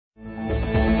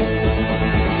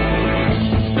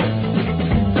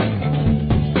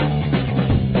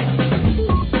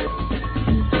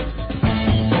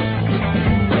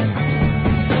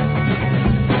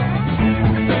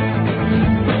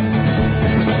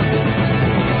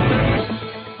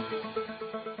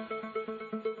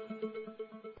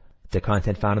The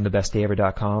content found on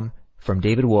thebestdayever.com from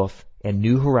David Wolf and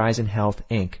New Horizon Health,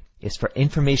 Inc. is for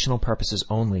informational purposes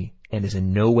only and is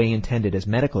in no way intended as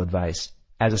medical advice,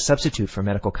 as a substitute for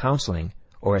medical counseling,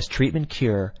 or as treatment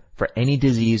cure for any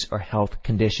disease or health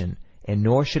condition, and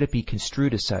nor should it be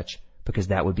construed as such because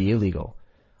that would be illegal.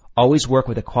 Always work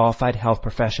with a qualified health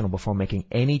professional before making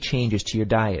any changes to your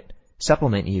diet,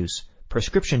 supplement use,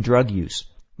 prescription drug use,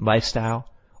 lifestyle,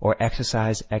 or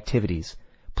exercise activities.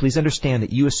 Please understand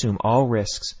that you assume all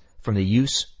risks from the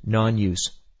use,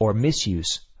 non-use, or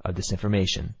misuse of this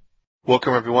information.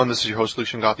 Welcome, everyone. This is your host,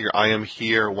 Lucian Gothier. I am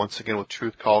here once again with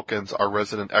Truth Calkins, our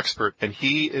resident expert, and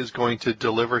he is going to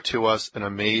deliver to us an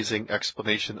amazing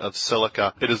explanation of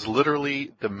silica. It is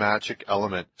literally the magic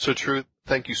element. So, Truth,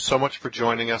 thank you so much for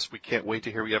joining us. We can't wait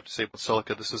to hear what you have to say about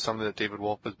silica. This is something that David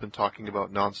Wolf has been talking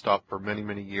about nonstop for many,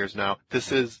 many years now.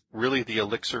 This is really the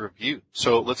elixir of youth.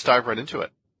 So let's dive right into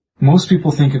it. Most people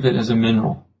think of it as a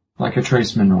mineral, like a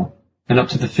trace mineral. And up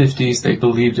to the 50s, they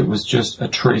believed it was just a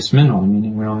trace mineral,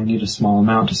 meaning we only need a small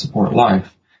amount to support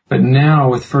life. But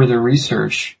now, with further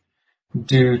research,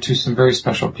 due to some very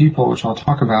special people, which I'll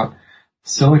talk about,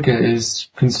 silica is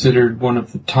considered one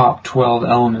of the top 12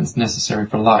 elements necessary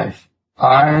for life.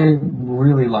 I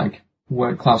really like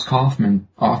what Klaus Kaufmann,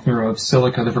 author of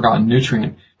Silica, the Forgotten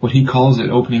Nutrient, what he calls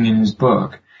it opening in his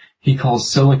book. He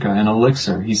calls silica an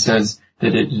elixir. He says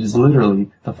that it is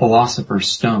literally the philosopher's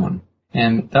stone.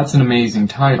 And that's an amazing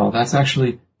title. That's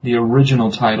actually the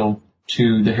original title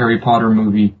to the Harry Potter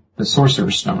movie, The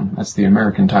Sorcerer's Stone. That's the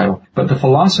American title. But the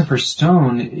Philosopher's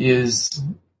Stone is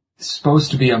supposed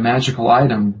to be a magical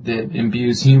item that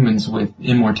imbues humans with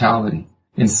immortality.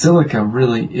 And silica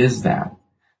really is that.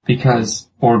 Because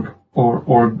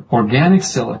organic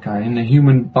silica in the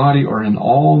human body or in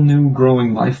all new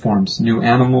growing life forms, new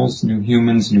animals, new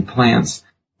humans, new plants,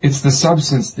 it's the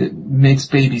substance that makes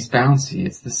babies bouncy.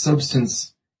 It's the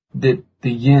substance that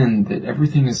the yin, that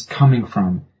everything is coming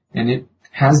from. And it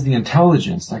has the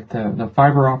intelligence, like the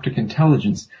fiber optic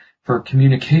intelligence for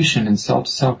communication and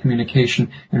self-to-self communication,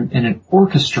 and it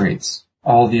orchestrates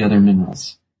all the other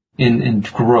minerals in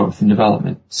growth and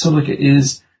development. Silica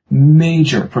is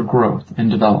major for growth and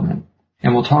development.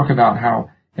 And we'll talk about how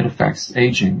it affects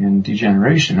aging and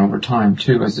degeneration over time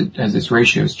too, as its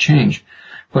ratios change.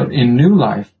 But in new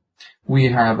life, we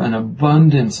have an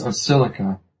abundance of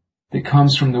silica that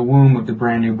comes from the womb of the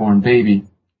brand new born baby,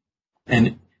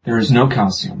 and there is no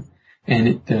calcium.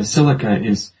 And the silica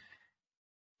is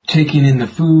taking in the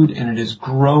food, and it is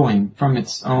growing from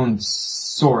its own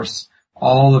source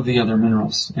all of the other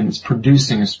minerals, and it's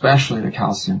producing especially the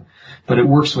calcium. But it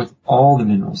works with all the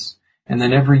minerals. And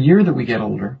then every year that we get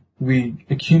older, we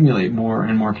accumulate more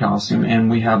and more calcium, and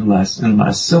we have less and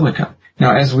less silica.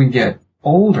 Now, as we get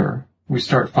older, we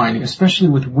start finding, especially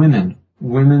with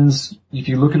women's, if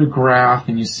you look at a graph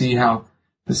and you see how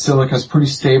the silica is pretty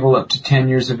stable up to 10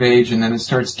 years of age, and then it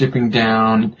starts dipping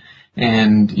down,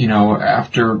 and,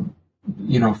 after,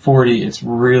 40, it's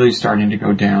really starting to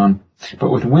go down. But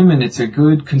with women, it's a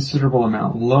good considerable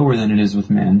amount lower than it is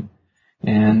with men,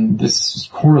 and this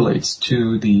correlates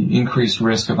to the increased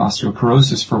risk of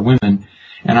osteoporosis for women,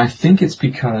 and I think it's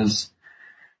because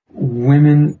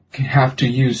women have to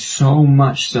use so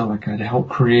much silica to help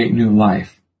create new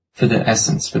life, for the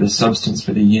essence, for the substance,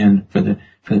 for the yin, for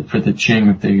the ching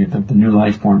of the new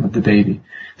life form of the baby,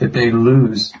 that they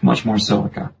lose much more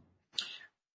silica.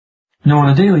 Now, on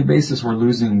a daily basis, we're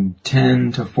losing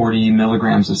 10 to 40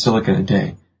 milligrams of silica a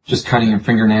day, just cutting your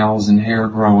fingernails and hair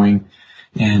growing,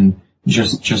 and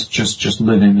just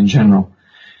living in general.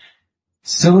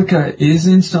 Silica is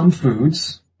in some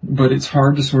foods, but it's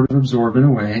hard to sort of absorb in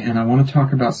a way, and I want to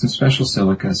talk about some special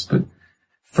silicas. But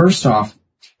first off,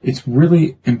 it's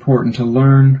really important to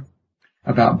learn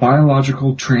about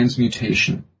biological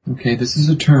transmutation. Okay, this is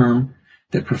a term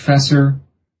that Professor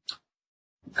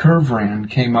Kervran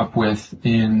came up with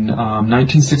in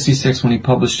 1966 when he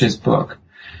published his book.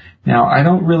 Now, I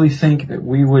don't really think that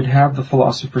we would have the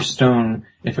Philosopher's Stone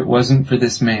if it wasn't for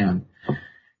this man.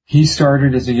 He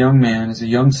started as a young man, as a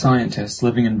young scientist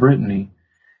living in Brittany.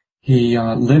 He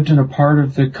lived in a part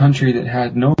of the country that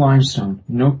had no limestone,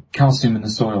 no calcium in the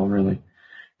soil, really,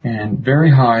 and very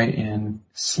high in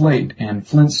slate and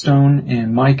flintstone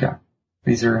and mica.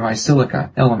 These are high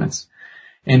silica elements.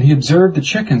 And he observed the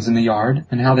chickens in the yard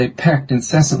and how they pecked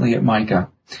incessantly at mica.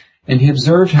 And he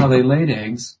observed how they laid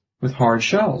eggs with hard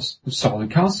shells of solid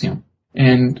calcium.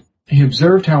 And he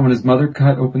observed how when his mother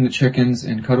cut open the chickens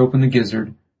and cut open the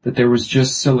gizzard, that there was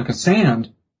just silica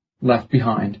sand left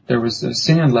behind. There was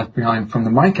sand left behind from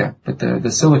the mica, but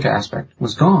the silica aspect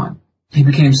was gone. He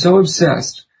became so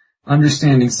obsessed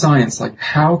understanding science, like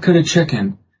how could a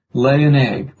chicken lay an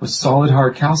egg with solid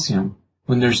hard calcium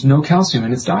when there's no calcium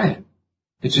in its diet?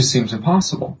 It just seems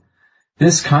impossible.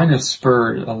 This kind of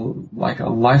spurred a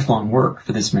lifelong work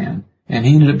for this man. And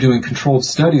he ended up doing controlled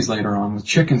studies later on with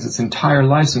chickens its entire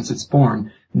life since it's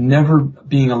born, never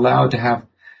being allowed to have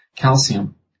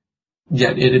calcium.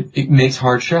 Yet it makes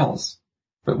hard shells.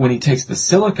 But when he takes the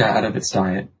silica out of its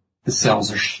diet, the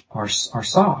cells are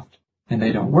soft and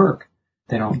they don't work.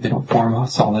 They don't form a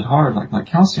solid hard like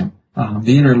calcium.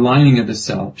 The inner lining of the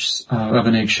cell of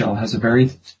an eggshell has a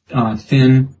very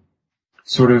thin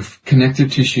sort of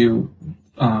connective tissue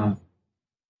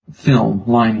film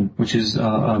lining, which is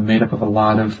made up of a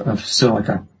lot of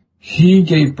silica. He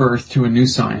gave birth to a new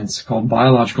science called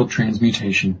biological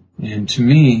transmutation. And to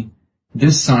me,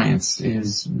 this science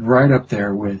is right up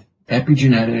there with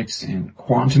epigenetics and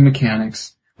quantum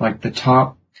mechanics, like the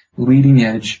top leading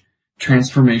edge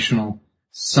transformational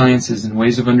sciences and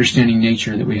ways of understanding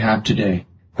nature that we have today.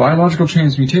 Biological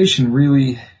transmutation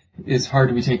really is hard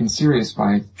to be taken serious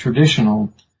by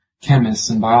traditional chemists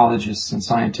and biologists and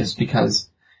scientists because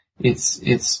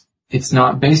it's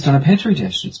not based on a petri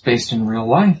dish. It's based in real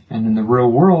life, and in the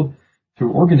real world,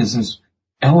 through organisms,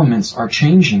 elements are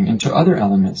changing into other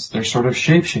elements. They're sort of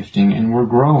shape-shifting, and we're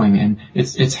growing, and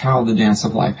it's how the dance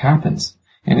of life happens,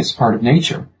 and it's part of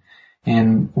nature.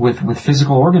 And with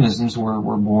physical organisms,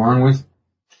 we're born with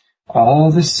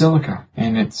all this silica,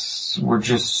 and we're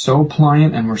just so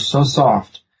pliant and we're so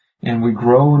soft, and we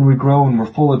grow and we grow, and we're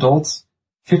full adults.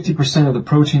 50% of the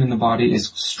protein in the body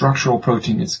is structural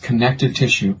protein. It's connective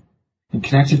tissue. And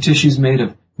connective tissue is made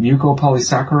of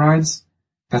mucopolysaccharides.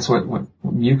 That's what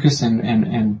mucus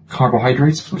and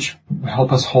carbohydrates, which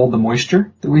help us hold the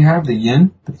moisture that we have, the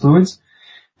yin, the fluids.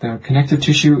 The connective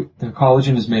tissue, the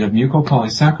collagen, is made of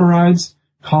mucopolysaccharides,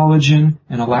 collagen,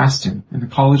 and elastin. And the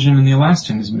collagen and the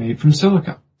elastin is made from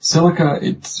silica. Silica,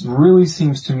 it really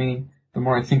seems to me, the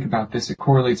more I think about this, it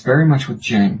correlates very much with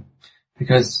Jing.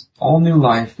 Because all new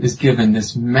life is given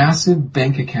this massive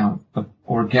bank account of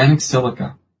organic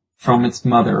silica from its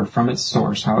mother, or from its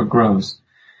source, how it grows.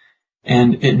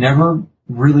 And it never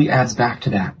really adds back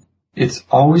to that. It's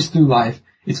always through life,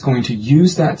 it's going to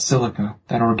use that silica,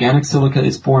 that organic silica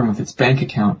it's born with, its bank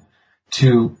account,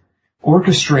 to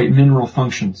orchestrate mineral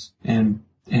functions and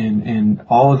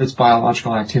all of its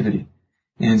biological activity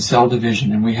and cell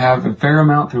division. And we have a fair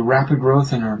amount through rapid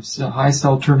growth in our high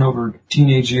cell turnover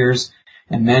teenage years.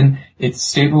 And then it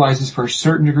stabilizes for a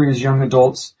certain degree as young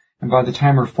adults. And by the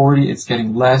time we're 40, it's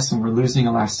getting less, and we're losing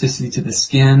elasticity to the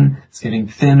skin. It's getting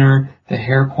thinner, the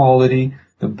hair quality,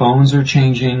 the bones are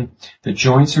changing, the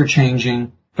joints are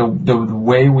changing. The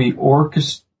way we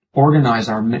organize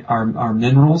our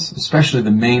minerals, especially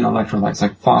the main electrolytes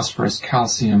like phosphorus,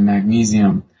 calcium,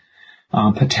 magnesium,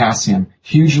 potassium,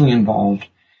 hugely involved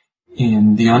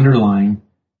in the underlying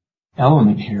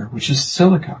element here, which is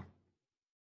silica.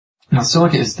 Now,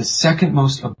 silica is the second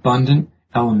most abundant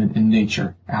element in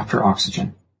nature after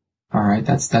oxygen. All right,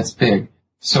 that's big.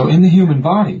 So in the human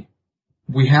body,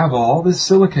 we have all this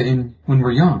silica when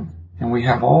we're young, and we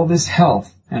have all this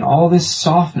health and all this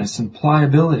softness and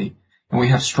pliability, and we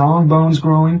have strong bones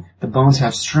growing. The bones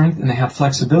have strength and they have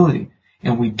flexibility,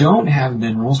 and we don't have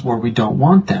minerals where we don't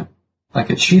want them, like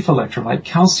a chief electrolyte,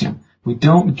 calcium. We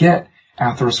don't get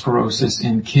atherosclerosis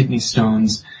and kidney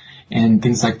stones and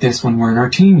things like this when we're in our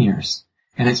teen years.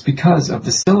 And it's because of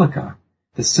the silica.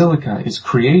 The silica is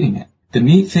creating it. The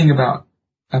neat thing about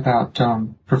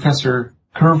Professor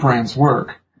Kervrand's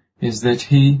work is that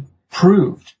he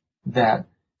proved that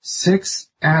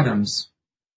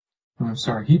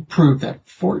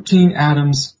 14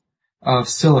 atoms of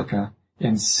silica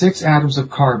and 6 atoms of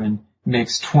carbon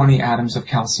makes 20 atoms of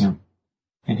calcium.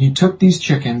 And he took these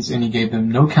chickens and he gave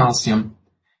them no calcium,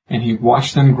 and he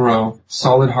watched them grow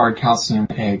solid hard calcium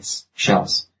eggs,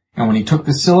 shells. And when he took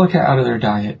the silica out of their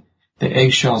diet, the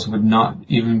egg shells would not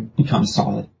even become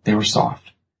solid. They were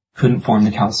soft. Couldn't form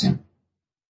the calcium.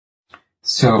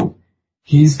 So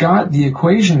he's got the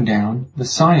equation down, the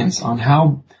science on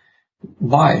how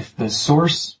life, the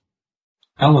source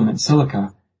element,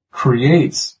 silica,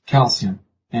 creates calcium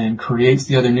and creates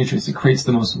the other nutrients. It creates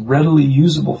the most readily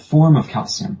usable form of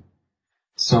calcium.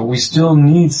 So we still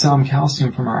need some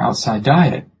calcium from our outside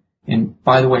diet. And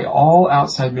by the way, all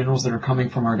outside minerals that are coming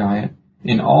from our diet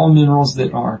and all minerals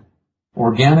that are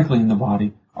organically in the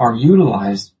body are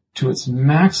utilized to its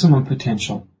maximum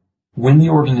potential when the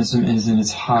organism is in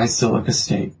its high silica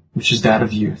state, which is that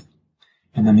of youth.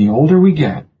 And then the older we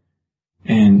get,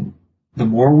 and the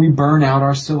more we burn out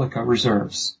our silica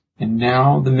reserves, and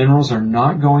now the minerals are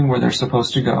not going where they're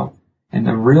supposed to go. And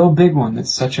the real big one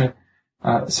that's such an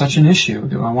issue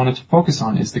that I wanted to focus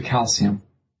on is the calcium.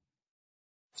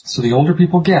 So the older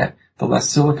people get, the less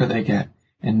silica they get.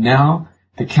 And now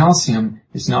the calcium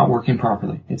is not working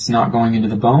properly. It's not going into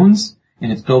the bones,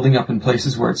 and it's building up in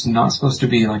places where it's not supposed to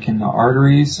be, like in the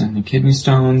arteries and the kidney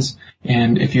stones.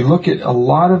 And if you look at a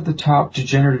lot of the top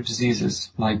degenerative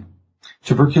diseases, like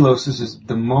tuberculosis is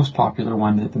the most popular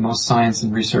one, that the most science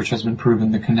and research has been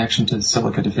proven the connection to the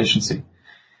silica deficiency.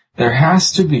 There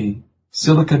has to be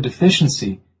silica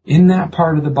deficiency in that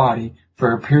part of the body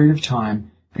for a period of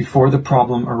time before the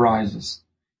problem arises.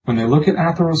 When they look at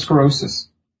atherosclerosis,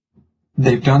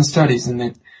 they've done studies,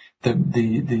 and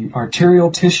the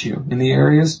arterial tissue in the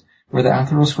areas where the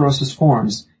atherosclerosis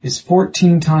forms is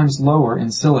 14 times lower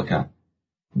in silica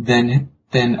than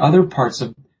other parts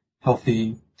of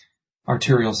healthy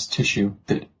arterial tissue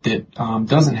that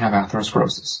doesn't have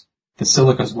atherosclerosis. The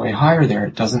silica is way higher there.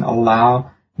 It doesn't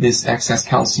allow this excess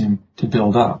calcium to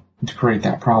build up and to create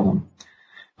that problem.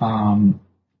 When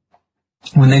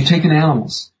they've taken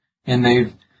animals and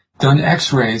they've done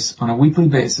x-rays on a weekly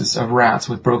basis of rats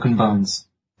with broken bones,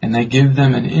 and they give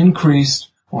them an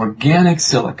increased organic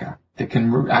silica that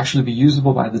can actually be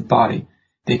usable by the body,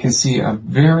 they can see a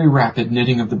very rapid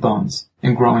knitting of the bones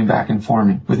and growing back and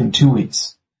forming within 2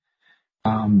 weeks.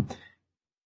 When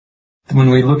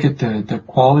we look at the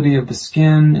quality of the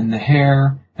skin and the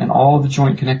hair and all the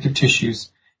joint connective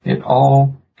tissues, it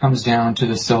all comes down to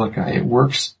the silica. It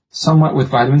works somewhat with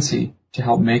vitamin C to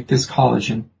help make this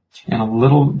collagen and a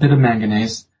little bit of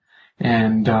manganese.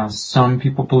 And some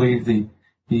people believe the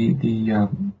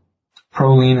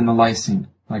proline and the lysine,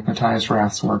 like Matthias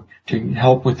Rath's work, to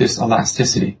help with this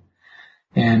elasticity.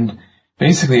 And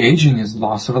basically aging is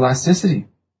loss of elasticity.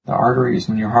 The arteries,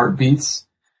 when your heart beats,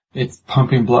 it's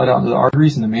pumping blood out to the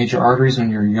arteries, and the major arteries when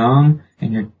you're young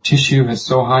and your tissue is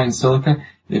so high in silica,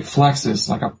 it flexes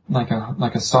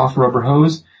like a soft rubber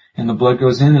hose, and the blood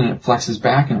goes in and it flexes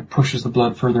back and it pushes the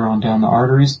blood further on down the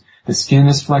arteries. The skin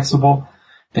is flexible,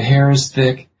 the hair is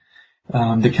thick,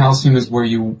 the calcium is where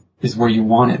you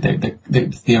want it.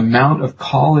 The amount of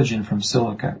collagen from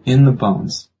silica in the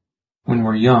bones when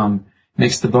we're young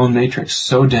makes the bone matrix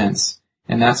so dense,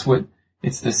 and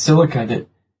it's the silica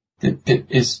that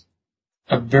is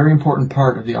a very important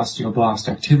part of the osteoblast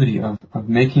activity of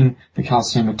making the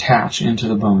calcium attach into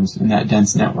the bones in that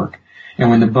dense network. And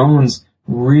when the bones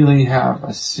really have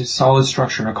a solid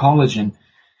structure and a collagen,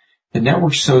 the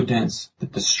network's so dense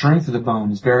that the strength of the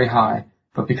bone is very high,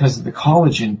 but because of the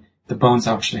collagen, the bones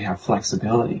actually have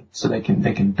flexibility, so they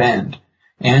can bend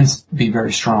and be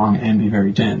very strong and be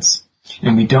very dense.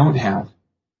 And we don't have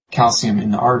calcium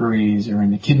in the arteries or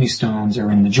in the kidney stones or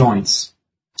in the joints.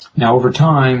 Now, over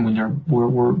time, when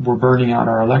we're burning out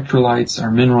our electrolytes,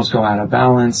 our minerals go out of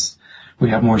balance, we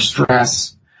have more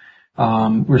stress,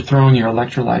 we're throwing your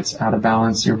electrolytes out of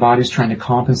balance, your body's trying to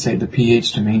compensate the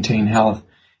pH to maintain health,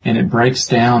 and it breaks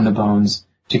down the bones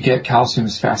to get calcium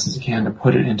as fast as it can to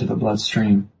put it into the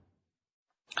bloodstream.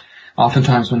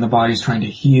 Oftentimes when the body's trying to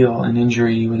heal an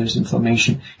injury where there's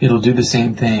inflammation, it'll do the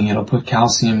same thing. It'll put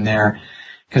calcium there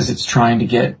because it's trying to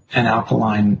get an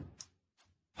alkaline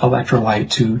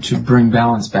electrolyte to bring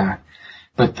balance back.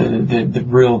 But the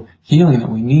real healing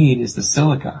that we need is the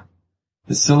silica.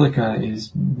 The silica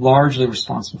is largely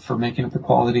responsible for making up the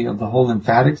quality of the whole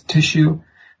lymphatic tissue,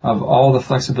 of all the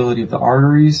flexibility of the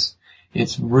arteries.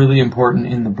 It's really important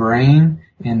in the brain,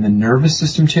 in the nervous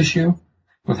system tissue.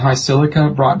 With high silica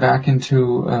brought back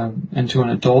into an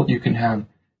adult, you can have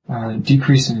a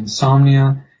decrease in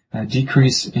insomnia, a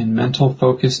decrease in mental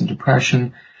focus and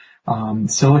depression.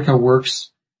 Silica works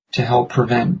to help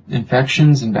prevent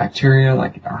infections and bacteria.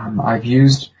 I've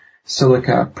used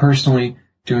silica personally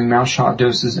doing mouse shot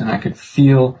doses, and I could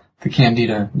feel the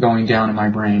candida going down in my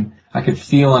brain. I could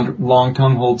feel under long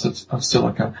tongue holds of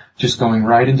silica just going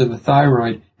right into the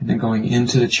thyroid and then going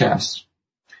into the chest.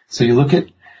 So you look at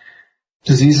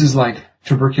diseases like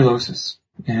tuberculosis,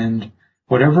 and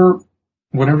whatever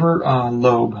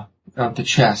lobe of the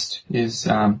chest is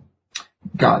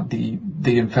got the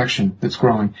infection that's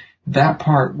growing, that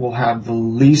part will have the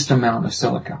least amount of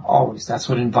silica, always. That's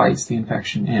what invites the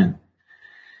infection in.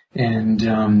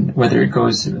 And whether it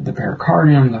goes to the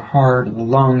pericardium, the heart, or the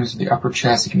lungs, the upper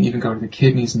chest, it can even go to the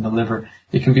kidneys and the liver.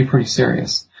 It can be pretty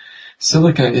serious.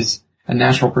 Silica is a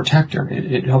natural protector.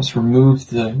 It helps remove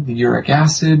the uric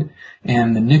acid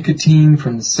and the nicotine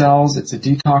from the cells. It's a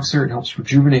detoxer. It helps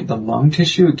rejuvenate the lung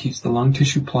tissue. It keeps the lung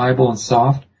tissue pliable and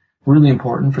soft. Really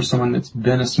important for someone that's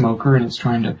been a smoker and is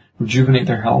trying to rejuvenate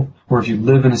their health, or if you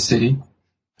live in a city.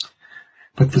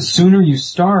 But the sooner you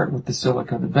start with the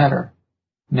silica, the better.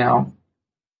 Now,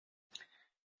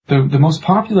 the most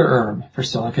popular herb for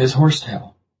silica is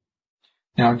horsetail.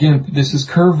 Now again, this is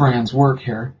Curve Rand's work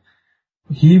here.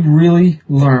 he really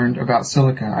learned about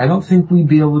silica. I don't think we'd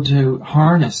be able to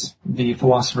harness the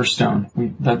Philosopher's Stone,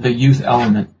 the youth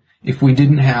element, if we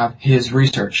didn't have his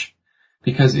research.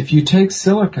 Because if you take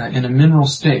silica in a mineral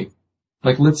state,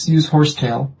 like let's use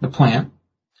horsetail, the plant,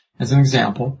 as an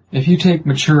example. If you take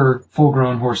mature,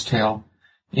 full-grown horsetail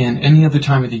in any other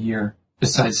time of the year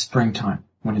besides springtime,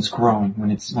 when it's growing,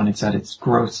 when it's at its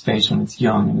growth stage, when it's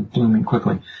young and it's blooming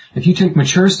quickly. If you take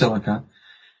mature silica,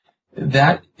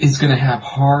 that is going to have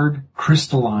hard,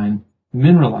 crystalline,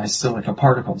 mineralized silica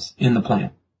particles in the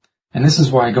plant. And this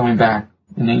is why, going back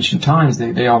in ancient times,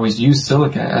 they always used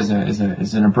silica as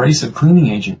an abrasive cleaning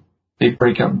agent. They'd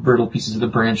break up brittle pieces of the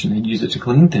branch and they'd use it to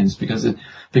clean things because it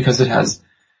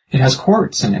has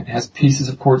quartz in it. It has pieces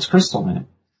of quartz crystal in it.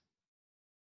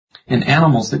 And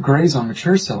animals that graze on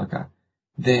mature silica,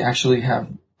 they actually have,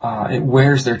 it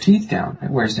wears their teeth down.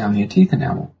 It wears down the teeth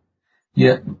enamel.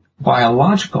 Yet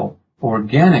biological,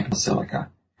 organic silica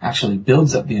actually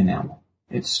builds up the enamel.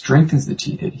 It strengthens the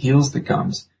teeth. It heals the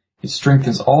gums. It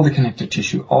strengthens all the connective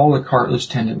tissue, all the cartilage,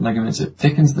 tendon, ligaments. It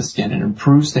thickens the skin. It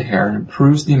improves the hair. It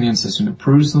improves the immune system. It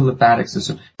improves the lymphatic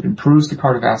system. It improves the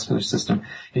cardiovascular system.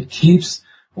 It keeps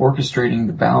orchestrating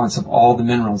the balance of all the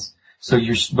minerals. So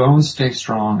your bones stay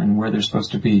strong and where they're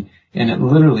supposed to be. And it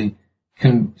literally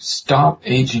can stop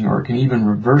aging, or it can even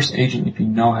reverse aging if you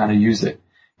know how to use it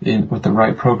with the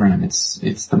right program.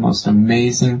 It's the most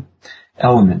amazing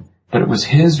element. But it was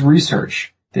his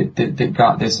research that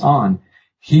got this on.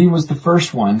 He was the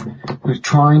first one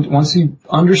who once he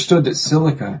understood that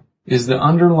silica is the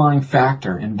underlying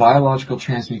factor in biological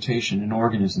transmutation in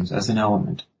organisms as an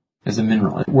element, as a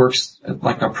mineral. It works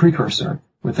like a precursor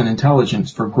with an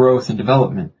intelligence for growth and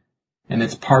development. And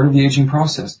it's part of the aging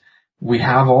process. We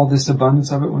have all this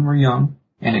abundance of it when we're young,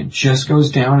 and it just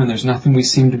goes down, and there's nothing we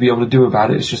seem to be able to do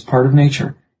about it. It's just part of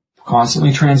nature.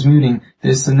 Constantly transmuting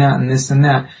this and that and this and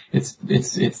that.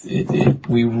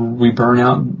 We burn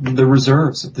out the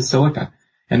reserves of the silica,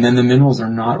 and then the minerals are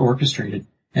not orchestrated.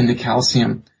 And the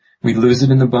calcium, we lose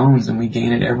it in the bones and we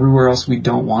gain it everywhere else we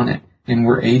don't want it, and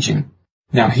we're aging.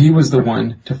 Now, he was the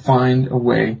one to find a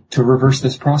way to reverse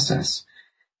this process.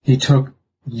 He took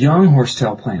young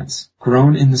horsetail plants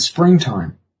grown in the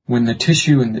springtime when the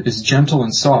tissue is gentle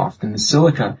and soft and the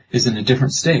silica is in a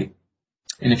different state.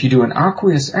 And if you do an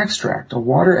aqueous extract, a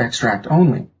water extract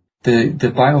only, the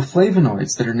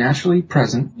bioflavonoids that are naturally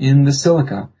present in the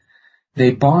silica,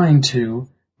 they bind to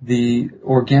the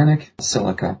organic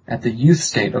silica at the youth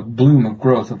state of bloom of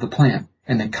growth of the plant,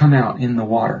 and they come out in the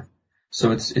water.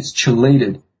 So it's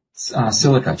chelated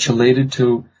silica, chelated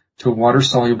to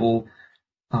water-soluble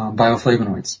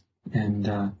bioflavonoids. And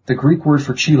the Greek word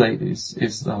for chelate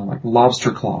is like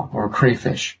lobster claw or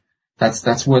crayfish.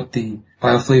 That's what the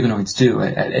bioflavonoids do.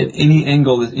 At any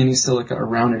angle, any silica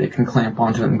around it, it can clamp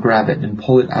onto it and grab it and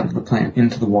pull it out of the plant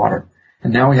into the water.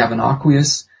 And now we have an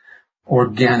aqueous,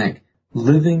 organic,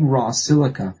 living raw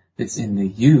silica that's in the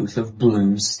youth of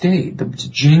bloom state, the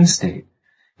Jing state.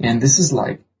 And this is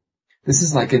like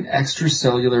an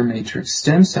extracellular matrix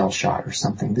stem cell shot or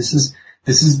something. This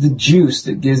is the juice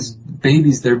that gives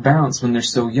babies their bounce when they're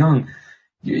so young.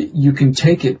 You can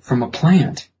take it from a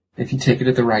plant if you take it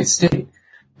at the right state.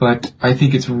 But I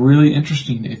think it's really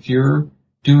interesting if you're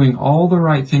doing all the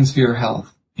right things for your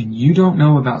health and you don't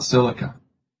know about silica,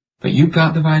 but you've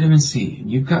got the vitamin C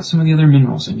and you've got some of the other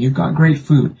minerals and you've got great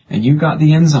food and you've got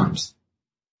the enzymes.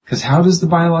 Because how does the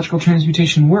biological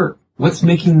transmutation work? What's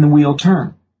making the wheel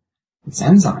turn? It's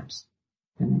enzymes.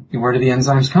 And where do the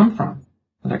enzymes come from?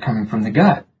 Well, they're coming from the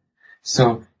gut.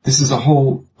 So this is a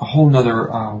whole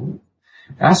nother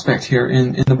aspect here.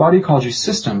 In the body ecology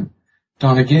system,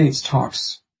 Donna Gates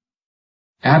talks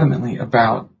adamantly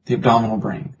about the abdominal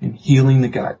brain and healing the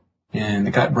gut and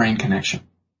the gut-brain connection.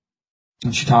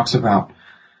 And she talks about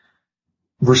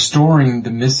restoring the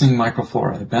missing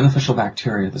microflora, the beneficial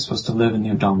bacteria that's supposed to live in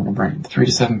the abdominal brain, 3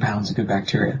 to 7 pounds of good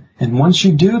bacteria. And once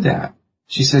you do that,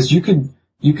 she says you could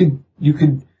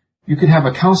have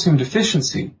a calcium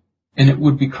deficiency and it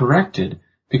would be corrected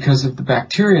because of the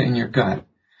bacteria in your gut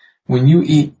when you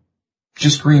eat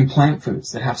just green plant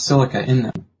foods that have silica in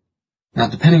them. Now,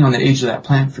 depending on the age of that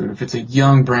plant food, if it's a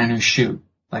young brand new shoot,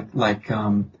 like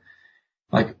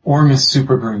Ormus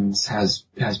supergreens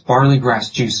has barley grass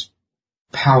juice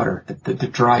powder, the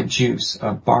dried juice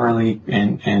of barley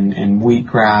and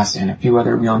wheatgrass and a few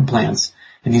other young plants.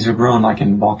 And these are grown like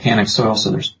in volcanic soil,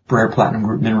 so there's rare platinum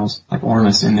group minerals like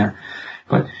Ormus in there.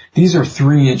 But these are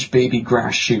 3-inch baby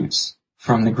grass shoots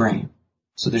from the grain.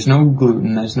 So there's no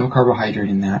gluten, there's no carbohydrate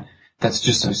in that. That's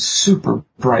just a super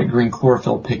bright green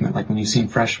chlorophyll pigment like when you've seen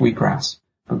fresh wheatgrass,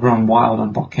 but grown wild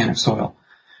on volcanic soil.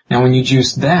 Now when you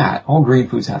juice that, all green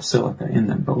foods have silica in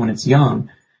them, but when it's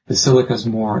young, the silica is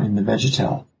more in the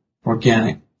vegetal,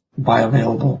 organic,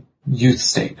 bioavailable youth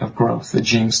state of growth, the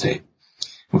Jing state.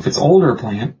 If it's older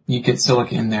plant, you get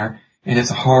silica in there, and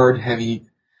it's a hard, heavy,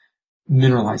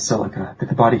 mineralized silica that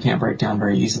the body can't break down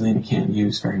very easily and it can't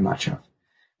use very much of.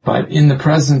 But in the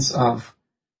presence of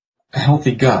a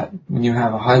healthy gut, when you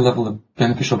have a high level of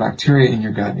beneficial bacteria in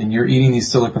your gut and you're eating these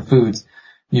silica foods,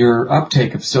 your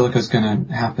uptake of silica is going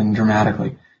to happen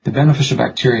dramatically. The beneficial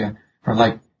bacteria are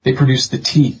like, they produce the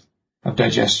teeth of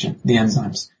digestion, the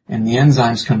enzymes. And the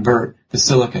enzymes convert the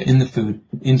silica in the food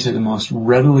into the most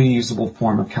readily usable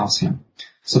form of calcium.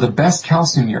 So the best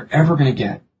calcium you're ever going to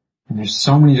get, and there's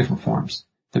so many different forms,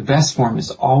 the best form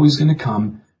is always going to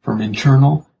come from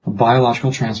internal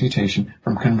biological transmutation,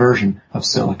 from conversion of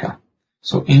silica.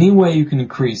 So any way you can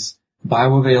increase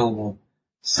bioavailable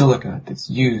silica that's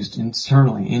used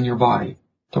internally in your body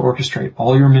to orchestrate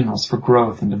all your minerals for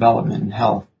growth and development and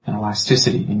health and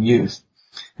elasticity and youth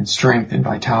and strength and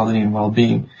vitality and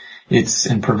well-being, it's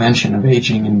in prevention of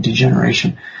aging and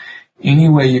degeneration. Any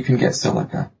way you can get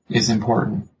silica is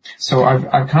important. So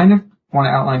I kind of want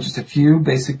to outline just a few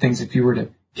basic things if you were to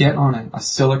get on a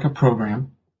silica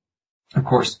program. Of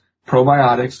course,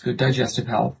 probiotics, good digestive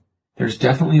health. There's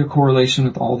definitely a correlation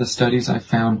with all the studies I've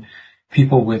found.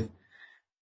 People with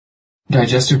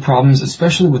digestive problems,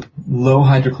 especially with low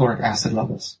hydrochloric acid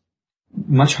levels,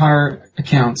 much higher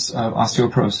accounts of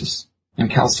osteoporosis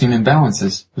and calcium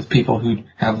imbalances with people who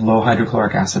have low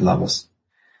hydrochloric acid levels.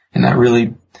 And that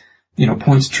really,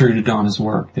 points true to Donna's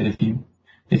work, that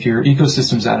if your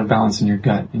ecosystem's out of balance in your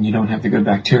gut and you don't have the good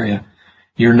bacteria,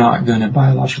 you're not going to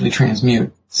biologically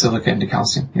transmute silica into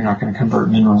calcium. You're not going to convert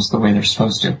minerals the way they're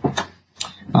supposed to.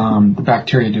 The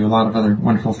bacteria do a lot of other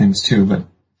wonderful things too, but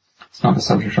it's not the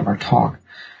subject of our talk.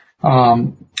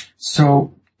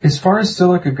 So as far as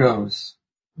silica goes,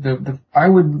 I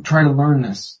would try to learn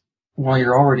this while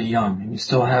you're already young and you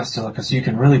still have silica, so you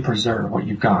can really preserve what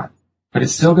you've got. But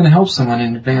it's still going to help someone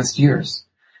in advanced years.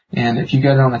 And if you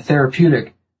get it on a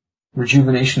therapeutic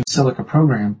rejuvenation silica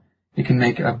program, it can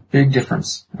make a big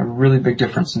difference, a really big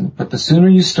difference. But the sooner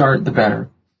you start, the better.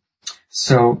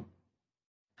 So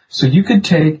you could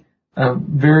take a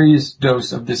various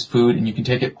dose of this food and you can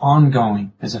take it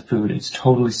ongoing as a food. It's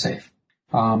totally safe.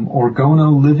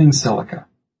 Orgono living silica.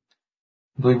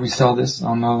 I believe we sell this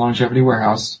on the Longevity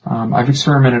Warehouse. I've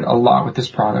experimented a lot with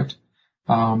this product.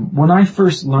 When I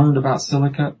first learned about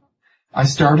silica, I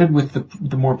started with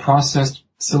the more processed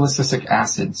silicic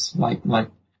acids, like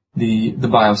the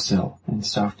BioSil and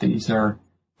stuff.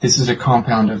 This is a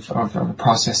compound of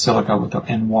processed silica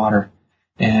and water.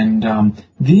 And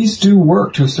these do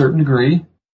work to a certain degree.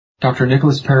 Dr.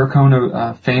 Nicholas Perricone,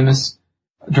 a famous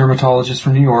dermatologist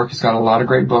from New York, has got a lot of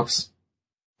great books,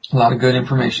 a lot of good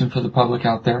information for the public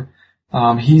out there.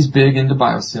 He's big into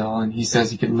BioSil, and he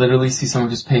says he could literally see some of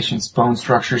his patients' bone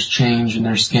structures change and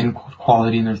their skin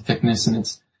quality and their thickness,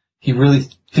 and he really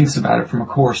thinks about it from a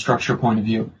core structure point of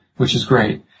view, which is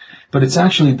great. But it's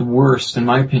actually the worst, in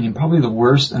my opinion, probably the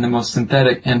worst and the most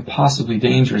synthetic and possibly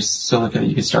dangerous silica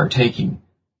you could start taking.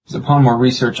 Because upon more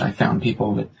research, I found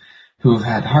people who have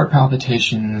had heart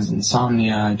palpitations,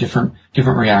 insomnia, different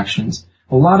reactions.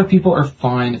 A lot of people are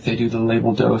fine if they do the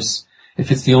label dose. If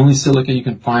it's the only silica you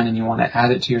can find and you want to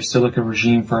add it to your silica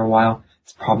regime for a while,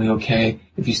 it's probably okay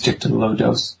if you stick to the low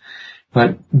dose.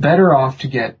 But better off to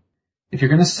get, if you're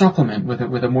going to supplement with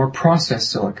a more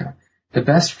processed silica, the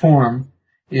best form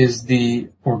is the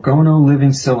Orgono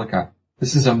living silica.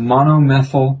 This is a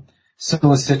monomethyl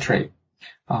silicitrate.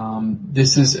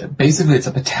 This is basically, it's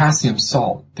a potassium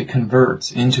salt that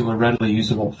converts into a readily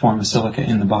usable form of silica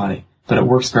in the body, but it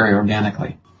works very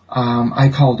organically. I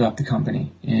called up the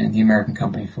company, and the American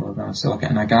company for Orgono silica,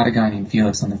 and I got a guy named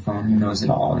Felix on the phone who knows it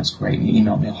all, and it's great, and he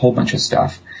emailed me a whole bunch of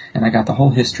stuff, and I got the whole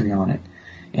history on it,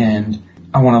 and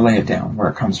I want to lay it down where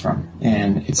it comes from.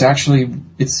 And it's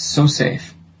so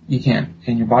safe. You can't,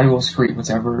 and your body will excrete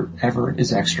whatever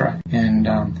is extra. And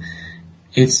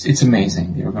it's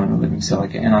amazing, the Orgono living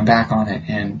silica. And I'm back on it,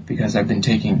 and because I've been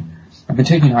taking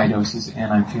high doses,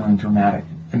 and I'm feeling dramatic,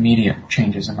 immediate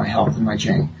changes in my health, in my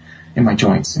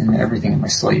joints, and everything in my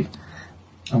sleep.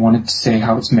 I wanted to say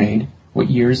how it's made, what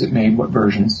years it made, what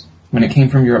versions, when it came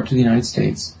from Europe to the United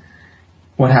States,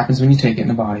 what happens when you take it in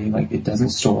the body, like it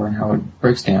doesn't store and how it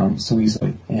breaks down so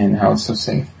easily and how it's so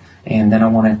safe. And then I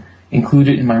want to include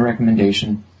it in my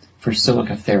recommendation for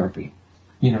silica therapy.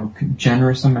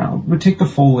 Generous amount. But take the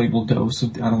full label dose. I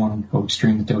don't want to go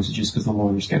extreme with dosages because the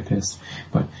lawyers get pissed.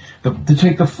 But to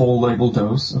take the full label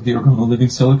dose of the Orgono living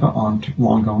silica on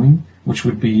long going, which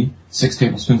would be 6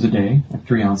 tablespoons a day at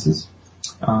 3 ounces.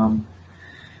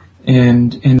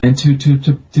 and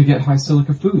to get high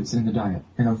silica foods in the diet,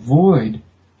 and avoid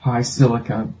high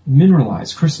silica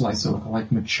mineralized, crystallized silica,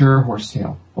 like mature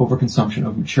horsetail, overconsumption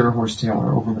of mature horsetail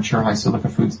or over mature high silica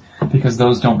foods, because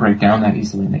those don't break down that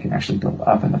easily and they can actually build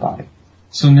up in the body.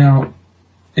 So now,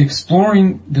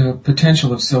 exploring the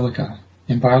potential of silica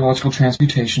in biological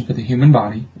transmutation for the human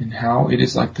body, and how it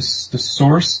is like the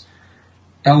source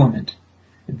element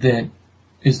that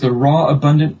is the raw,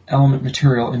 abundant element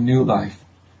material in new life,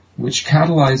 which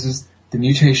catalyzes the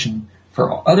mutation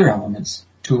for other elements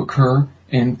to occur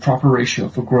in proper ratio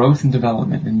for growth and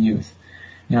development in youth.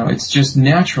 Now, it's just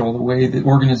natural the way the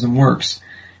organism works.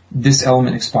 This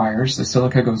element expires, the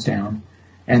silica goes down,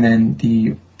 and then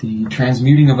the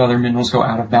transmuting of other minerals go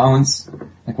out of balance,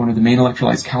 like one of the main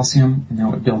electrolytes, calcium, and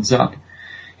now it builds up.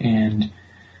 And,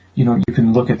 you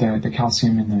can look at the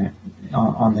calcium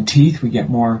on the teeth. We get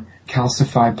more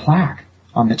calcified plaque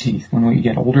on the teeth when we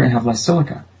get older and have less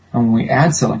silica. And when we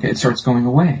add silica, it starts going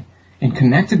away. And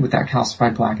connected with that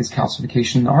calcified plaque is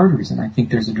calcification in the arteries, and I think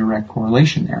there's a direct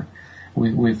correlation there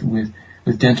with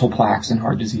dental plaques and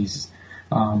heart diseases.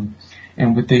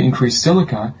 And with the increased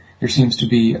silica, there seems to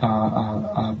be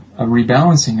a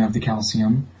rebalancing of the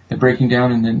calcium, the breaking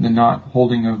down and the not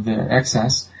holding of the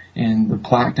excess, and the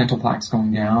dental plaques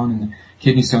going down, and the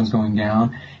kidney stones going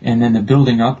down, and then the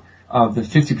building up of the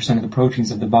 50% of the proteins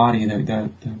of the body,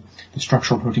 the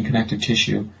structural protein connective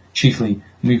tissue, chiefly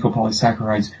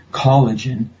mucopolysaccharides,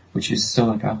 collagen, which is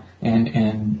silica, and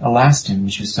elastin,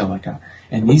 which is silica.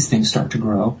 And these things start to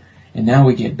grow, and now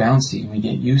we get bouncy, and we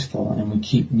get youthful, and we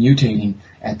keep mutating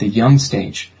at the young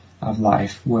stage of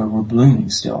life where we're blooming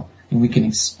still. And we can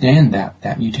extend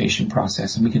that mutation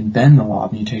process, and we can bend the law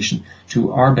of mutation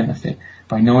to our benefit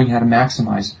by knowing how to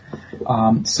maximize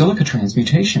silica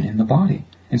transmutation in the body.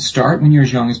 And start when you're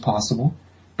as young as possible,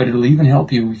 but it'll even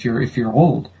help you if you're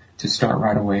old to start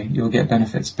right away. You'll get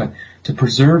benefits. But to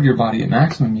preserve your body at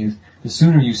maximum youth, the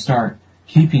sooner you start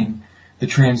keeping the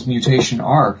transmutation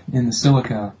arc in the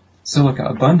silica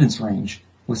abundance range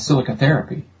with silica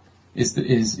therapy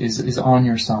is on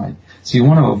your side. So you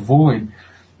want to avoid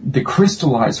the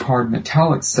crystallized hard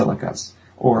metallic silicas,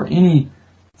 or any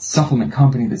supplement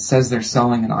company that says they're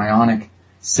selling an ionic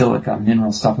silica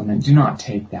mineral supplement. Do not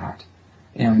take that.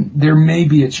 And there may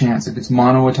be a chance, if it's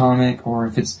monoatomic or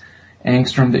if it's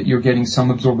angstrom, that you're getting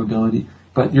some absorbability,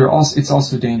 but it's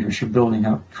also dangerous. You're building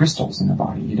up crystals in the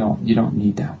body. You don't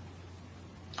need that.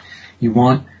 You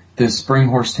want the spring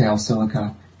horsetail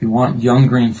silica. You want young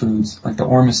green foods, like the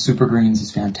Ormus super greens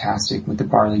is fantastic, with the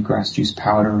barley grass juice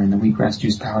powder and the wheatgrass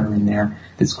juice powder in there,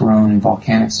 that's grown in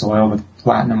volcanic soil with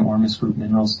platinum Ormus group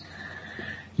minerals.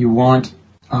 You want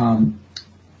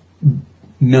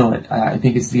millet. I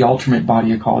think it's the ultimate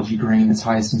body ecology grain that's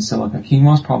highest in silica.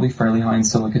 Quinoa is probably fairly high in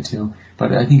silica too,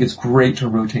 but I think it's great to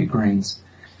rotate grains.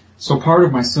 So part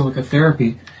of my silica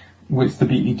therapy with the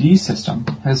BED system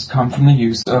has come from the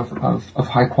use of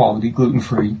high quality,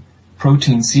 gluten-free,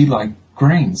 protein seed-like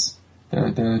grains.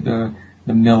 The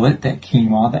millet, the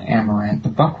quinoa, the amaranth, the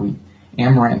buckwheat.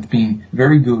 Amaranth being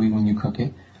very gooey when you cook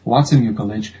it, lots of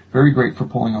mucilage, very great for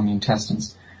pulling on the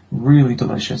intestines, really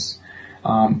delicious.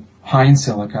 High in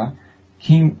silica.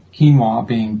 Quinoa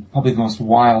being probably the most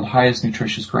wild, highest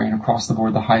nutritious grain across the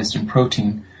board, the highest in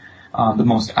protein, the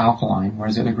most alkaline,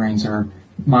 whereas the other grains are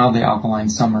mildly alkaline,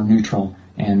 some are neutral,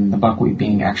 and the buckwheat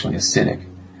being actually acidic.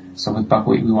 So with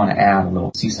buckwheat, we want to add a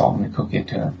little sea salt when we cook it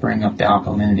to bring up the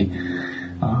alkalinity,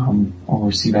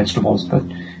 or sea vegetables.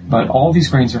 But all these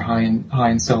grains are high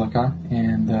in silica,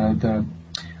 and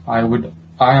I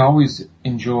always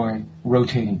enjoy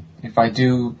rotating. If I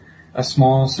do a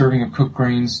small serving of cooked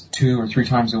grains 2 or 3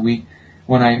 times a week,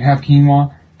 when I have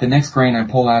quinoa, the next grain I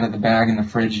pull out of the bag in the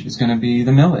fridge is going to be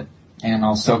the millet, and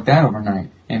I'll soak that overnight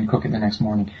and cook it the next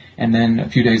morning. And then a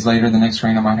few days later, the next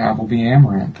grain I might have will be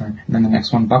amaranth, and then the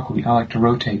next one buckwheat. I like to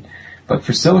rotate. But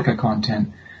for silica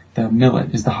content, the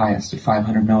millet is the highest at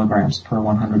 500 milligrams per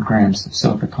 100 grams of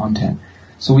silica content.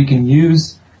 So we can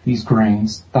use these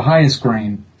grains. The highest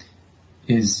grain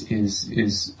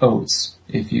is oats.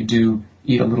 If you do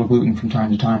eat a little gluten from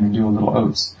time to time and do a little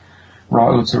oats. Raw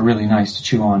oats are really nice to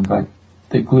chew on, but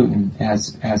the gluten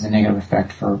has a negative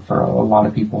effect for a lot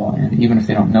of people, and even if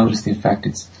they don't notice the effect,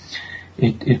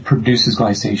 it produces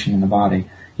glycation in the body,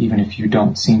 even if you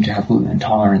don't seem to have gluten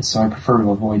intolerance, so I prefer to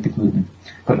avoid the gluten.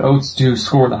 But oats do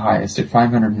score the highest at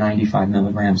 595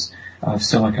 milligrams of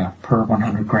silica per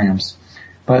 100 grams.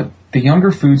 But the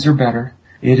younger foods are better.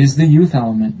 It is the youth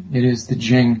element. It is the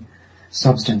Jing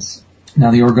substance.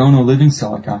 Now, the Orgono Living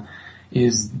Silica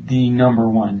is the number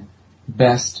one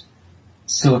best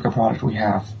silica product we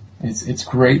have. It's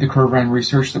great, the curve line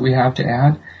research that we have to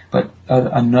add, But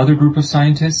another group of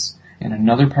scientists in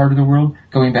another part of the world,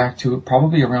 going back to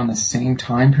probably around the same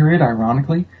time period,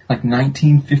 ironically, like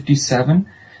 1957,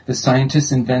 the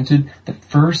scientists invented the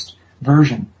first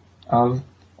version of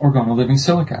organoliving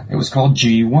silica. It was called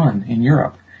G1 in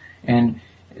Europe. And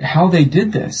how they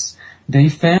did this, they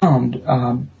found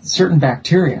certain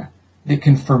bacteria that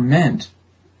can ferment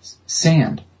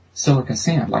sand, silica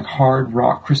sand, like hard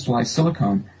rock crystallized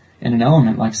silicone in an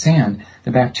element like sand.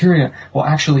 The bacteria will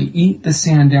actually eat the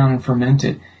sand down and ferment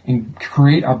it and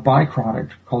create a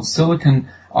byproduct called a silicon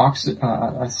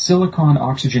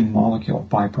oxygen molecule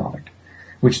byproduct,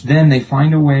 which then they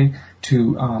find a way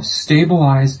to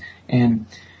stabilize and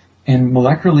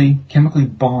molecularly, chemically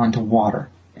bond to water.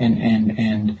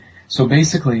 And so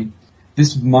basically,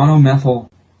 this monomethyl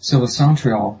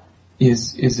silisantriol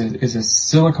is a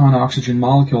silicon oxygen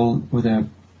molecule with a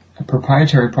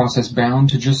proprietary process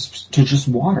bound to just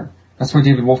water. That's why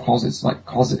David Wolf calls it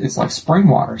it's like spring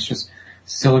water. It's just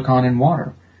silicon and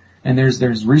water. And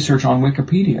there's research on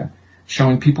Wikipedia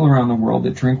showing people around the world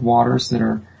that drink waters that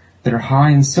are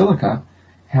high in silica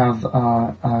have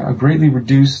a greatly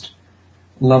reduced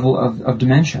level of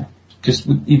dementia. Just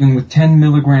even with 10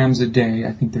 milligrams a day,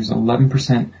 I think there's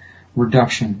 11%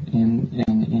 reduction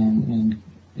in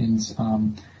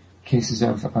cases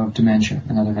of dementia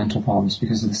and other mental problems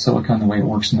because of the silica and the way it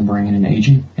works in the brain and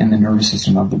aging and the nervous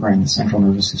system of the brain, the central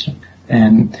nervous system.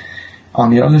 And on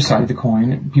the other side of the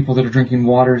coin, people that are drinking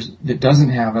waters that doesn't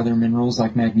have other minerals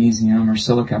like magnesium or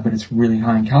silica, but it's really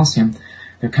high in calcium,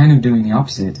 they're kind of doing the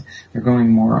opposite. They're going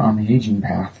more on the aging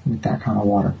path with that kind of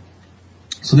water.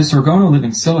 So this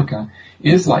organoliving silica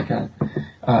is like a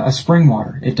spring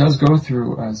water. It does go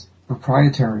through a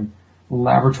proprietary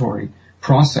laboratory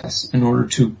process in order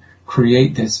to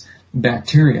create this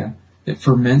bacteria that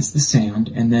ferments the sand,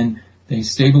 and then they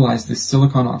stabilize this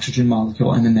silicon oxygen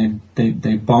molecule, and then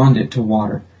they bond it to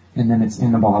water, and then it's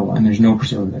in the bottle, and there's no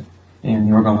preservative in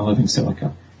the organoliving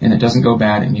silica, and it doesn't go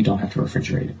bad, and you don't have to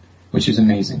refrigerate it, which is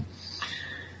amazing.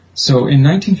 So in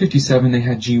 1957, they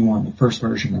had G1, the first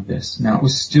version of this. Now, it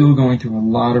was still going through a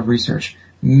lot of research.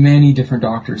 Many different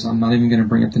doctors, I'm not even going to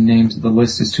bring up the names, the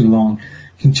list is too long,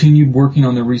 continued working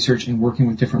on the research and working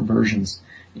with different versions.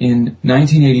 In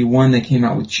 1981, they came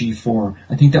out with G4.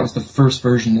 I think that was the first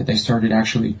version that they started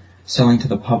actually selling to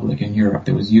the public in Europe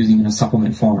that was using in a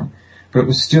supplement form. But it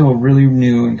was still really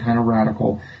new and kind of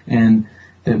radical, and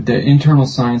the internal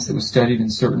science that was studied in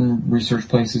certain research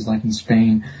places, like in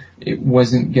Spain, it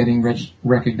wasn't getting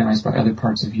recognized by other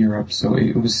parts of Europe, so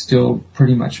it was still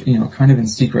pretty much, kind of in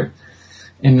secret.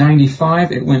 In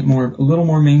 95, it went a little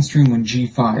more mainstream when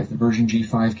G5, the version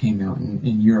G5 came out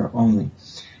in Europe only.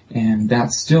 And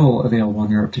that's still available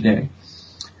in Europe today.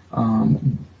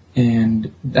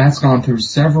 And that's gone through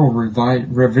several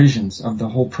revisions of the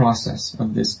whole process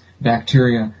of this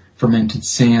bacteria fermented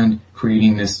sand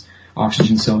creating this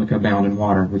oxygen silica bound in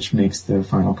water, which makes the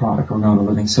final product,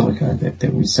 organoliving silica,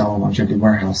 that we sell in Longevity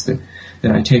Warehouse, that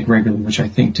I take regularly, which I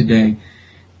think today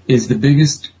is the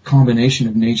biggest combination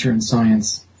of nature and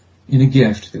science in a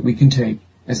gift that we can take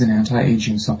as an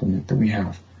anti-aging supplement that we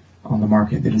have on the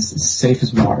market that is as safe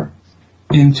as water.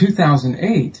 In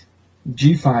 2008,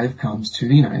 G5 comes to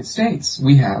the United States.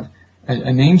 We have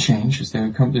a name change as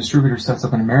the distributor sets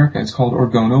up in America. It's called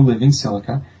organoliving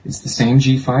silica. It's the same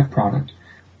G5 product.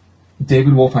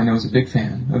 David Wolf, I know, is a big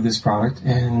fan of this product,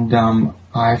 and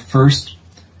I first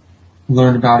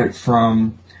learned about it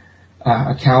from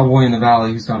a cowboy in the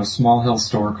valley who's got a small health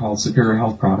store called Superior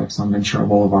Health Products on Ventura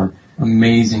Boulevard.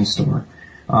 Amazing store.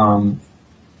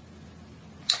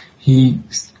 He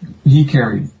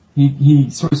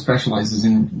sort of specializes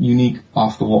in unique,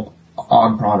 off-the-wall,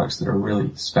 odd products that are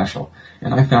really special.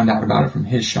 And I found out about it from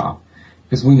his shop,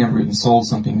 because we never even sold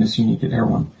something this unique at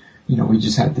Erewhon. We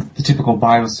just had the typical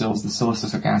biosils, the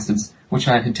salicylic acids, which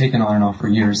I had taken on and off for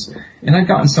years. And I'd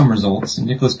gotten some results, and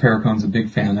Nicholas Pericone's a big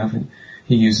fan of it.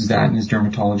 He uses that in his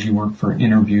dermatology work for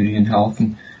inner beauty and health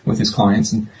and with his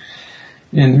clients. And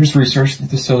there's research that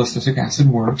the salicylic acid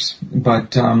works,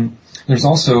 but there's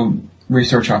also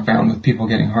research I found with people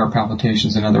getting heart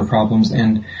palpitations and other problems,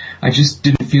 and I just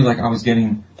didn't feel like I was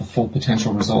getting the full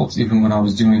potential results, even when I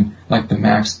was doing like the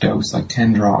max dose, like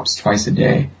 10 drops twice a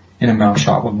day in a mouth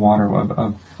shot with water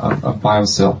of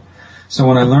Biosil. So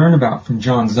when I learned about from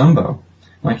John Zumbo,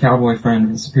 my cowboy friend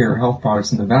with Superior Health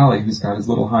Products in the Valley, who's got his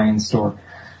little high-end store,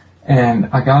 and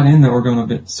I got in the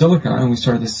organoliving silica and we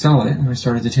started to sell it and I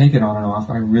started to take it on and off,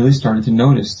 I really started to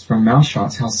notice from mouth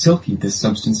shots how silky this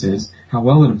substance is, how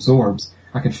well it absorbs.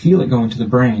 I could feel it go into the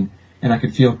brain, and I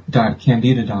could feel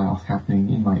candida die-off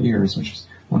happening in my ears, which is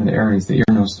one of the areas. The ear,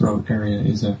 nose, throat area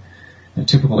is a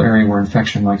typical area where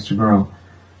infection likes to grow.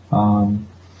 Then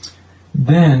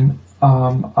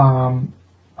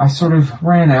I sort of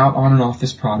ran out on and off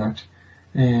this product,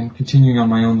 and continuing on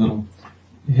my own little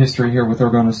history here with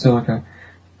organosilica,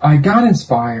 I got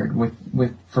inspired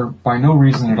for by no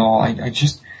reason at all. I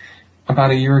just, about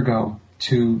a year ago,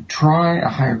 to try a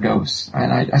higher dose.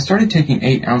 And I started taking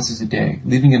 8 ounces a day,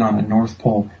 leaving it on a North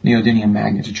Pole neodymium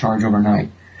magnet to charge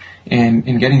overnight,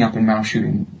 and getting up and mouse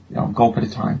shooting, gulp at a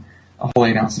time, a whole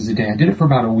 8 ounces a day. I did it for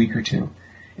about a week or two,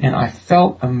 and I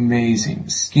felt amazing.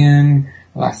 Skin,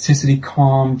 elasticity,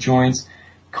 calm, joints,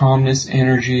 calmness,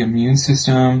 energy, immune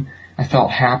system. I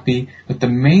felt happy, but the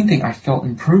main thing, I felt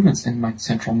improvements in my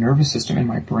central nervous system, in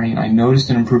my brain. I noticed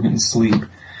an improvement in sleep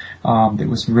that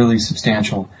was really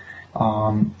substantial,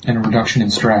 and a reduction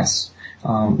in stress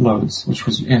loads,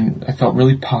 and I felt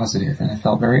really positive, and I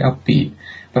felt very upbeat.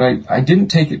 But I didn't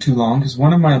take it too long, because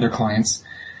one of my other clients,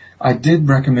 I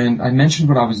mentioned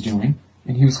what I was doing,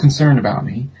 and he was concerned about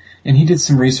me. And he did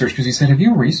some research, because he said, have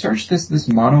you researched this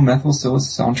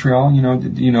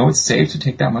monomethylsilosylaltriol? Do you know it's safe to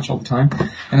take that much all the time?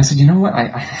 And I said, you know what,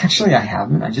 I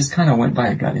haven't. I just kind of went by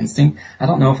a gut instinct. I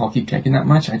don't know if I'll keep taking that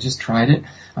much. I just tried it.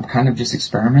 I'm kind of just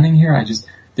experimenting here. I just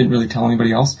didn't really tell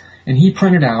anybody else. And he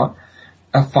printed out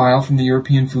a file from the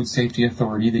European Food Safety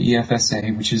Authority, the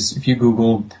EFSA, which is, if you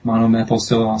Google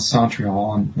monomethylsilosylaltriol,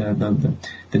 on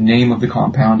the name of the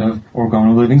compound of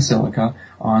organoliving silica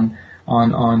on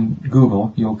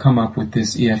Google, you'll come up with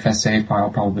this EFSA file.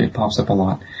 Probably it pops up a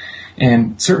lot.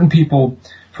 And certain people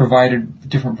provided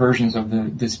different versions of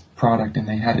this product, and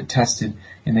they had it tested,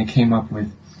 and they came up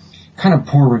with kind of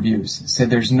poor reviews. It said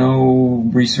there's no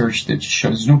research that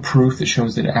shows, there's no proof that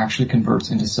shows that it actually converts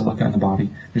into silica in the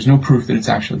body. There's no proof that it's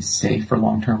actually safe for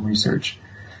long-term research.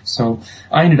 So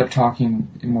I ended up talking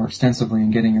more extensively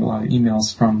and getting a lot of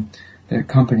emails from the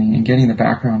company and getting the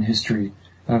background history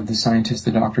of the scientists, the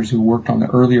doctors who worked on the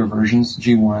earlier versions,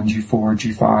 G1, G4,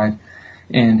 G5,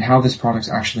 and how this product's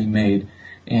actually made.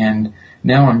 And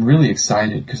now I'm really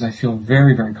excited, because I feel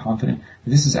very, very confident that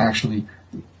this is actually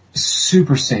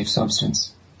super safe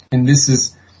substance. And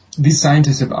these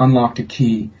scientists have unlocked a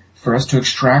key for us to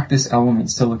extract this element,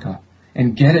 silica,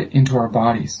 and get it into our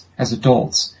bodies as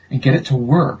adults, and get it to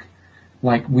work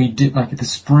like we did, like at the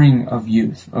spring of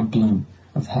youth, of bloom,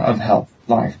 of health,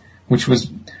 life, which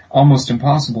was almost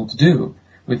impossible to do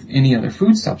with any other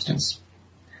food substance.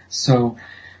 So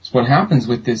what happens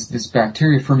with this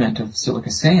bacteria ferment of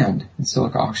silica sand and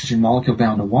silica oxygen molecule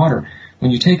bound to water, when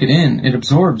you take it in, it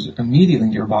absorbs immediately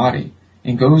into your body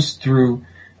and goes through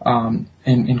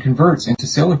and converts into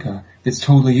silica that's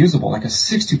totally usable, like a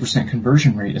 60%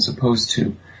 conversion rate, as opposed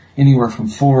to anywhere from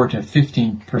 4 to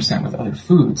 15% with other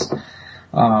foods.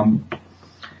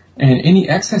 And any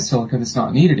excess silica that's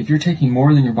not needed, if you're taking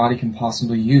more than your body can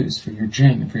possibly use for your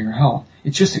gym and for your health,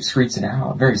 it just excretes it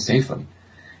out very safely.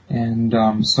 And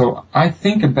so I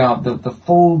think about the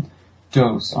full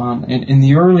dose in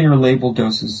the earlier labeled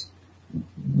doses,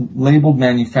 labeled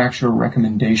manufacturer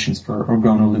recommendations for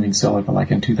organoliving silica, like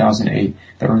in 2008,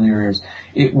 the earlier years.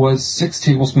 It was 6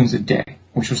 tablespoons a day,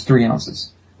 which was 3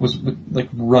 ounces. Was like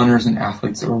runners and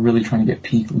athletes that were really trying to get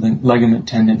peak ligament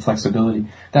tendon flexibility.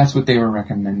 That's what they were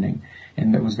recommending,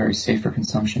 and that was very safe for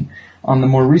consumption. On the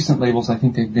more recent labels, I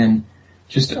think they've been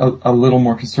just a little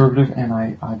more conservative, and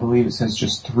I believe it says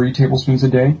just 3 tablespoons a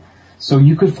day. So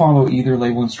you could follow either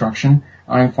label instruction.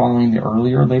 I'm following the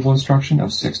earlier label instruction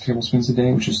of 6 tablespoons a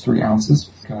day, which is 3 ounces,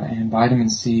 and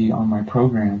vitamin C on my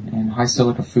program, and high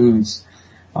silica foods,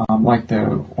 like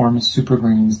the Ormus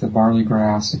supergreens, the barley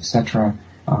grass, etc.,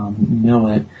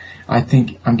 millet. I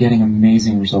think I'm getting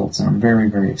amazing results, and I'm very,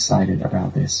 very excited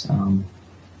about this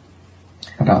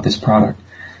product.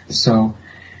 So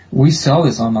we sell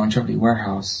this on Longevity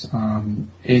Warehouse.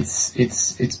 It's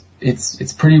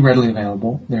pretty readily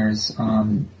available. There's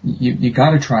you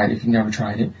got to try it if you've never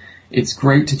tried it. It's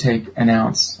great to take an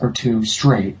ounce or 2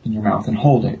 straight in your mouth and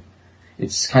hold it.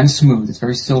 It's kind of smooth. It's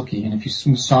very silky, and if you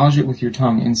massage it with your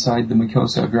tongue inside the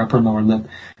mucosa of your upper and lower lip,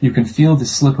 you can feel the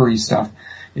slippery stuff.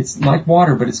 It's like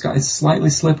water, but it's slightly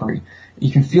slippery.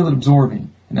 You can feel it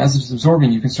absorbing, and as it's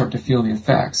absorbing, you can start to feel the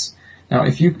effects. Now,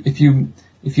 if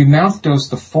you mouth dose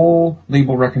the full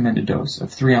label recommended dose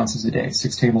of 3 ounces a day,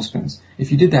 6 tablespoons,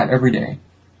 if you did that every day,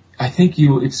 I think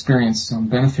you'll experience some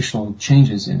beneficial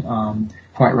changes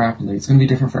quite rapidly. It's going to be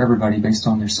different for everybody based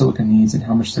on their silica needs and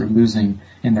how much they're losing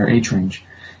in their age range,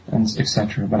 and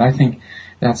etc. But I think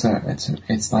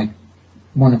it's like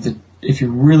one of the, if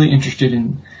you're really interested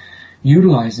in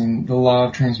utilizing the law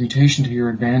of transmutation to your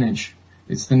advantage,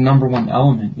 it's the number one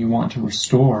element you want to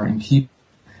restore and keep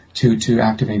to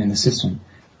activate in the system.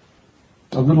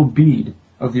 A little bead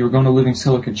of the organoliving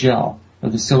silica gel,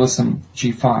 or the silicum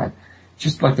G5,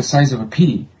 just like the size of a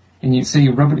pea. And you say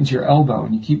you rub it into your elbow,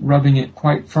 and you keep rubbing it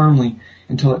quite firmly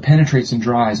until it penetrates and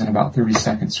dries in about 30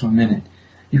 seconds to a minute.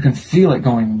 You can feel it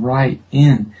going right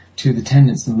in to the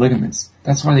tendons and ligaments.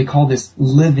 That's why they call this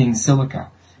living silica.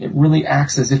 It really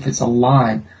acts as if it's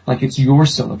alive, like it's your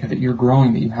silica that you're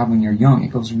growing, that you have when you're young.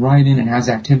 It goes right in and has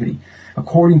activity.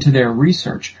 According to their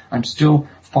research, I'm still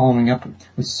following up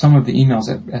with some of the emails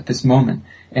at this moment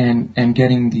and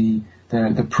getting the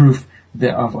proof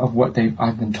of what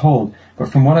I've been told. But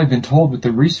from what I've been told with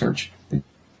the research,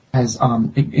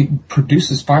 it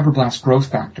produces fibroblast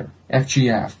growth factor,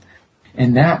 FGF,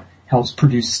 and that helps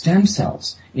produce stem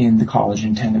cells in the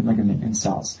collagen, tendon, ligament, and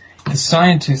cells. The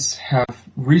scientists have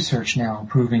research now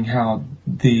proving how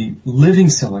the living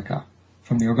silica,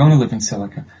 from the organoliving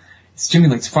silica,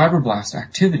 stimulates fibroblast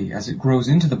activity as it grows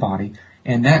into the body,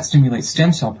 and that stimulates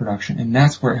stem cell production, and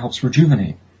that's where it helps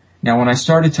rejuvenate. Now, when I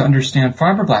started to understand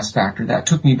fibroblast factor, that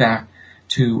took me back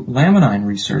to laminine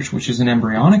research, which is an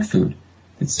embryonic food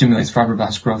that stimulates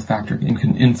fibroblast growth factor and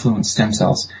can influence stem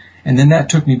cells. And then that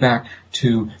took me back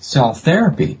to cell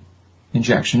therapy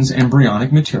injections,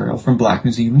 embryonic material from black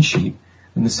New Zealand sheep,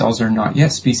 and the cells are not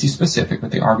yet species-specific, but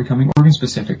they are becoming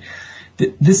organ-specific.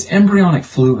 This embryonic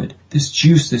fluid, this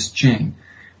juice, this jing,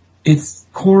 it's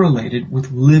correlated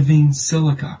with living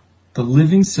silica. The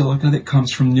living silica that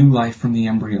comes from new life from the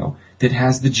embryo, that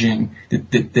has the jing,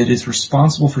 that is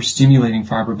responsible for stimulating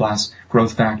fibroblast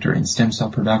growth factor and stem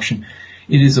cell production.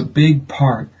 It is a big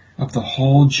part of the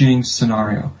whole jing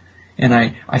scenario. And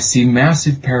I see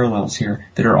massive parallels here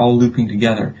that are all looping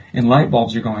together. And light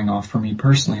bulbs are going off for me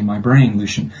personally in my brain,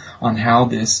 Lucian, on how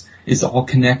this is all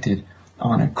connected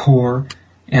on a core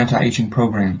anti-aging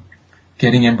program.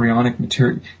 Getting embryonic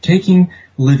material, taking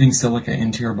living silica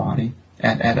into your body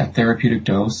at a therapeutic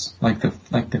dose, like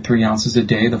the 3 ounces a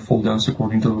day, the full dose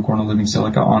according to the organoliving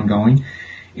silica ongoing.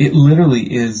 It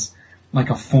literally is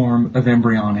like a form of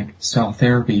embryonic cell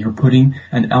therapy. You're putting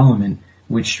an element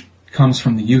which comes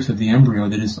from the youth of the embryo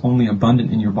that is only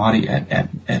abundant in your body at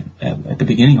the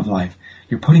beginning of life.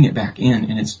 You're putting it back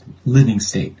in its living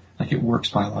state, like it works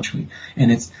biologically.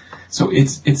 And it's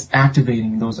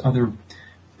activating those other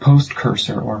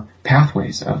post-cursor or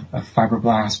pathways of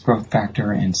fibroblast, growth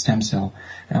factor, and stem cell.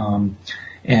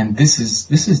 And this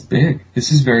is big.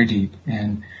 This is very deep.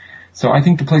 And so I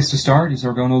think the place to start is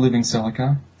organoliving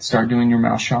silica. Start doing your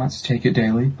mouth shots. Take it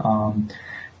daily.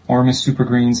 Ormus Super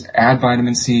Greens, add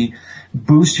vitamin C,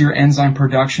 boost your enzyme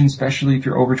production, especially if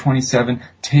you're over 27.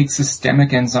 Take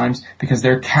systemic enzymes because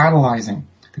they're catalyzing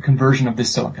the conversion of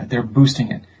this silica. They're boosting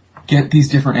it. Get these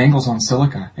different angles on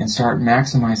silica and start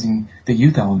maximizing the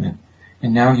youth element.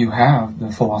 And now you have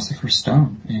the philosopher's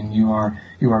stone, and you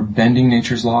are bending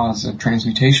nature's laws of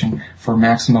transmutation for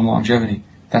maximum longevity.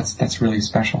 That's really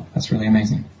special. That's really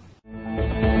amazing.